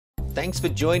Thanks for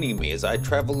joining me as I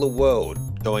travel the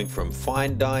world, going from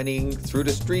fine dining through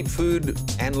to street food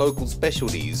and local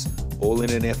specialties, all in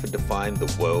an effort to find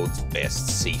the world's best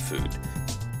seafood.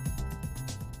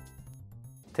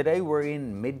 Today we're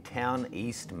in Midtown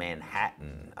East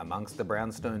Manhattan. Amongst the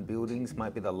brownstone buildings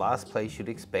might be the last place you'd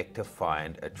expect to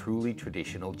find a truly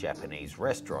traditional Japanese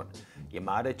restaurant.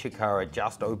 Yamada Chikara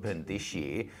just opened this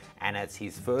year, and it's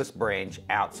his first branch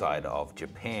outside of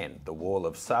Japan. The wall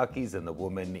of sakis and the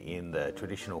woman in the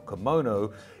traditional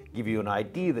kimono give you an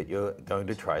idea that you're going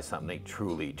to try something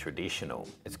truly traditional.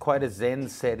 It's quite a zen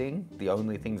setting. The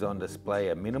only things on display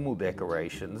are minimal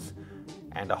decorations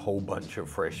and a whole bunch of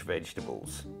fresh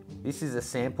vegetables. This is a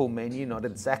sample menu, not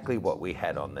exactly what we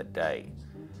had on the day.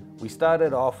 We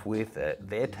started off with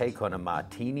their take on a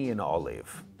martini and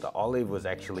olive. The olive was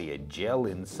actually a gel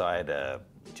inside a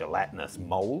gelatinous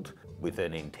mold with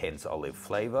an intense olive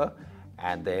flavor.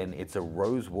 And then it's a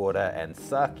rose water and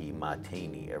sake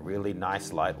martini, a really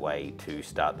nice light way to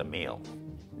start the meal.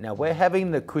 Now we're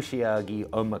having the Kushiyage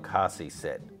Omakase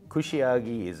set.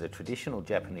 Kushiyage is a traditional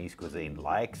Japanese cuisine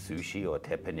like sushi or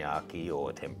teppanyaki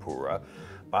or tempura,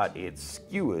 but it's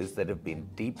skewers that have been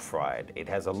deep fried. It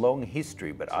has a long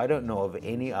history, but I don't know of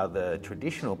any other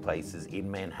traditional places in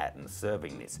Manhattan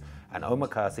serving this. And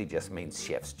omakase just means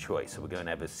chef's choice. So we're going to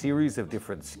have a series of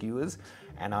different skewers,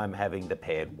 and I'm having the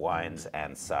paired wines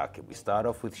and sake. We start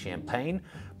off with champagne,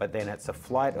 but then it's a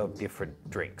flight of different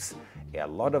drinks. Yeah, a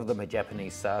lot of them are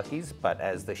Japanese sakes, but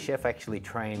as the chef actually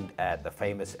trained at the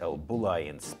famous El Bulli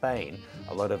in Spain,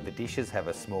 a lot of the dishes have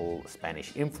a small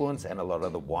Spanish influence, and a lot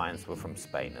of the wines were from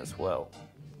Spain as well.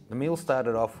 The meal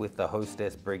started off with the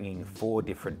hostess bringing 4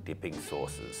 different dipping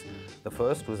sauces. The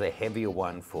first was a heavier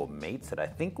one for meats that I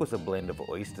think was a blend of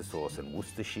oyster sauce and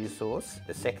Worcestershire sauce.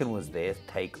 The second was their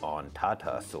take on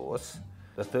tartar sauce.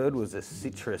 The third was a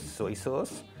citrus soy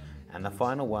sauce. And the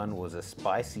final one was a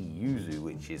spicy yuzu,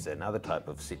 which is another type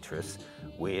of citrus,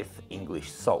 with English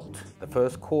salt. The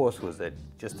first course was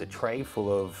just a tray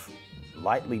full of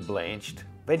lightly blanched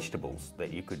vegetables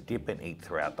that you could dip and eat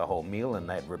throughout the whole meal, and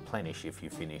they'd replenish if you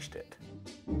finished it.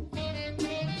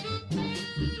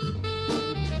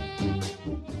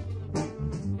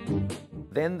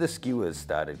 Then the skewers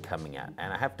started coming out,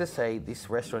 and I have to say this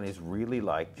restaurant is really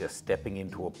like just stepping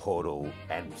into a portal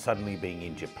and suddenly being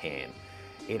in Japan.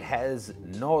 It has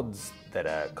nods that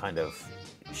are kind of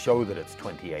show that it's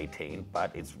 2018,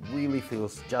 but it really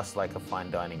feels just like a fine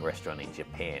dining restaurant in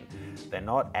Japan. They're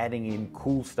not adding in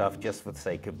cool stuff just for the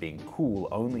sake of being cool,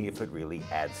 only if it really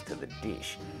adds to the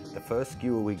dish. The first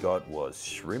skewer we got was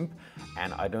shrimp,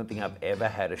 and I don't think I've ever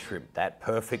had a shrimp that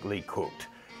perfectly cooked.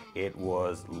 It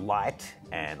was light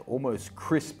and almost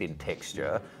crisp in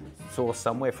texture, sourced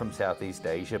somewhere from Southeast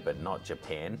Asia but not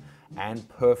Japan, and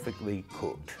perfectly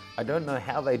cooked. I don't know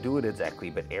how they do it exactly,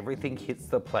 but everything hits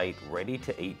the plate ready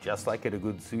to eat just like at a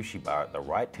good sushi bar at the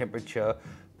right temperature,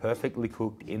 perfectly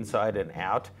cooked inside and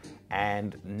out,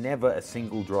 and never a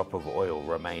single drop of oil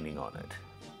remaining on it.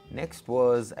 Next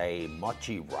was a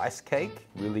mochi rice cake,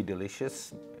 really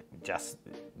delicious, just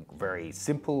very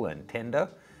simple and tender.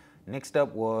 Next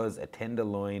up was a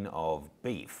tenderloin of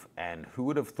beef, and who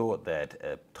would have thought that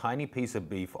a tiny piece of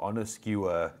beef on a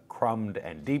skewer, crumbed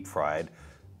and deep fried,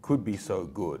 could be so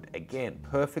good. Again,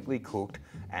 perfectly cooked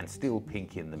and still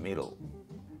pink in the middle.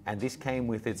 And this came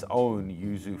with its own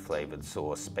yuzu flavored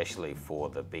sauce, specially for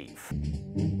the beef.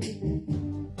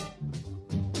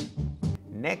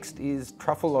 Next is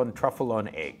truffle on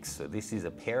eggs. So this is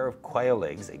a pair of quail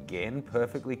eggs, again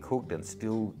perfectly cooked and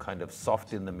still kind of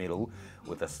soft in the middle,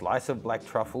 with a slice of black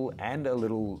truffle and a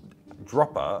little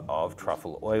dropper of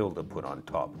truffle oil to put on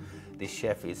top. This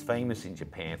chef is famous in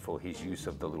Japan for his use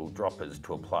of the little droppers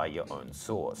to apply your own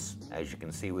sauce. As you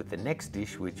can see with the next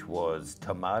dish, which was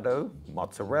tomato,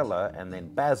 mozzarella, and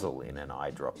then basil in an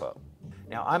eyedropper.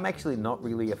 Now, I'm actually not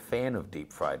really a fan of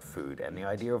deep fried food, and the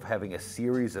idea of having a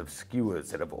series of skewers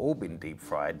that have all been deep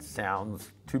fried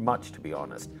sounds too much, to be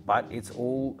honest. But it's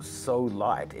all so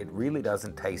light, it really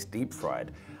doesn't taste deep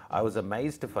fried. I was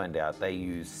amazed to find out they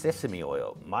use sesame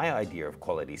oil. My idea of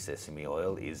quality sesame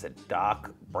oil is a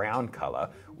dark brown color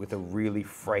with a really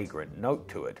fragrant note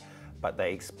to it. But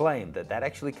they explained that that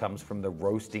actually comes from the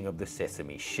roasting of the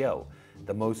sesame shell.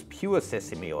 The most pure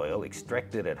sesame oil,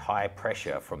 extracted at high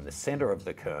pressure from the center of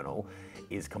the kernel,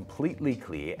 is completely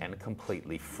clear and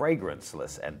completely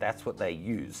fragranceless, and that's what they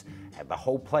use. At the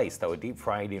whole place, they were deep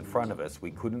frying in front of us.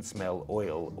 We couldn't smell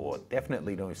oil or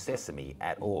definitely no sesame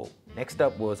at all. Next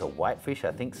up was a whitefish,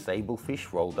 I think sable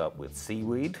fish rolled up with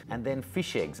seaweed, and then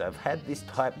fish eggs. I've had this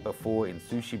type before in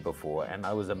sushi before, and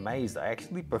I was amazed. I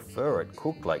actually prefer it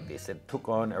cooked like this. It took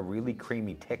on a really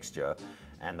creamy texture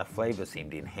and the flavor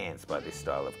seemed enhanced by this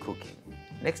style of cooking.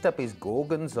 Next up is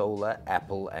gorgonzola,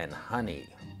 apple and honey.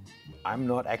 I'm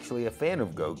not actually a fan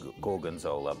of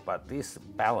gorgonzola, but this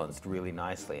balanced really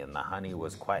nicely, and the honey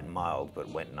was quite mild but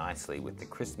went nicely with the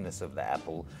crispness of the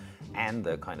apple and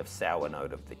the kind of sour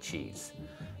note of the cheese.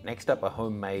 Next up, a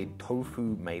homemade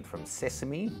tofu made from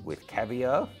sesame with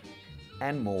caviar,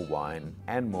 and more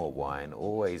wine,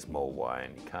 always more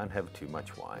wine. You can't have too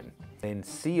much wine. Then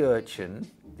sea urchin,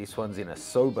 this one's in a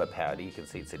soba powder. You can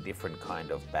see it's a different kind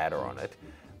of batter on it,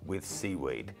 with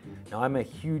seaweed. Now, I'm a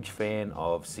huge fan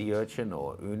of sea urchin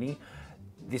or uni.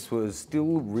 This was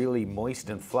still really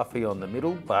moist and fluffy on the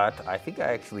middle, but I think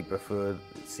I actually prefer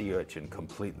sea urchin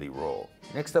completely raw.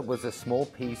 Next up was a small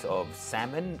piece of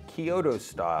salmon, Kyoto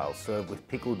style, served with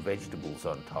pickled vegetables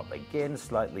on top. Again,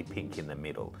 slightly pink in the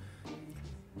middle.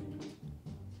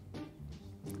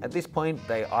 At this point,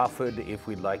 they offered if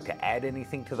we'd like to add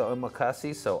anything to the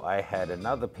omakase, so I had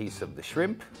another piece of the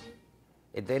shrimp.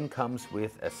 It then comes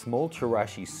with a small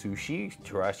chirashi sushi.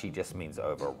 Chirashi just means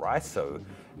over rice, so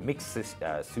mix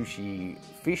sushi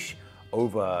fish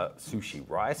over sushi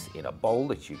rice in a bowl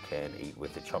that you can eat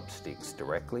with the chopsticks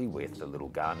directly with the little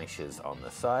garnishes on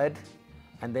the side.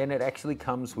 And then it actually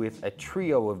comes with a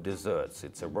trio of desserts.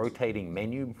 It's a rotating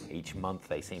menu. Each month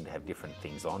they seem to have different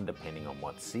things on depending on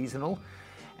what's seasonal.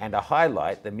 And a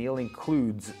highlight, the meal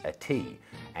includes a tea.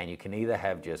 And you can either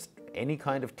have just any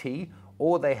kind of tea,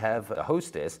 or they have a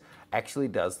hostess actually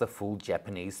does the full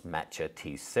Japanese matcha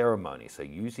tea ceremony. So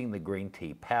using the green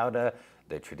tea powder,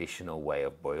 the traditional way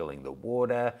of boiling the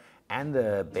water, and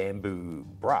the bamboo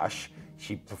brush,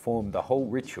 she performed the whole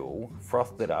ritual,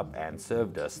 frothed it up, and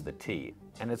served us the tea.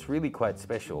 And it's really quite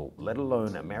special, let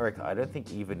alone America. I don't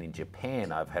think even in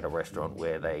Japan I've had a restaurant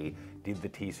where they did the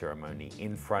tea ceremony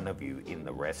in front of you in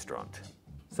the restaurant.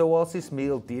 So whilst this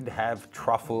meal did have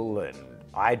truffle and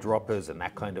eyedroppers and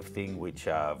that kind of thing, which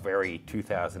are very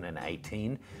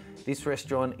 2018, this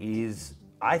restaurant is,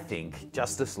 I think,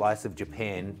 just a slice of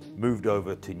Japan moved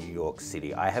over to New York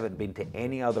City. I haven't been to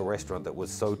any other restaurant that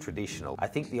was so traditional. I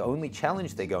think the only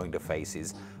challenge they're going to face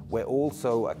is we're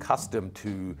also accustomed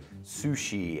to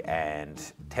sushi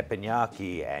and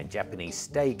teppanyaki and Japanese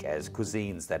steak as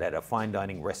cuisines that at a fine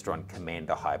dining restaurant command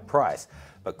a high price.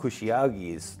 But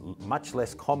Kushiyage is much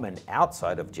less common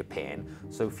outside of Japan,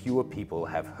 so fewer people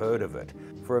have heard of it.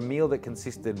 For a meal that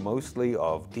consisted mostly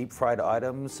of deep fried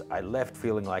items, I left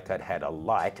feeling like I'd had a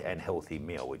light and healthy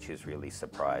meal, which is really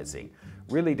surprising.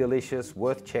 Really delicious,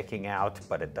 worth checking out,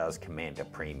 but it does command a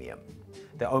premium.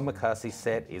 The omakase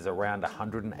set is around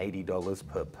 $180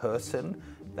 per person.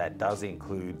 That does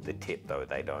include the tip, though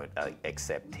they don't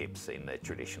accept tips in the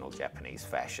traditional Japanese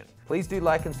fashion. Please do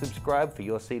like and subscribe for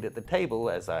your seat at the table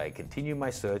as I continue my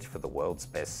search for the world's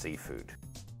best seafood.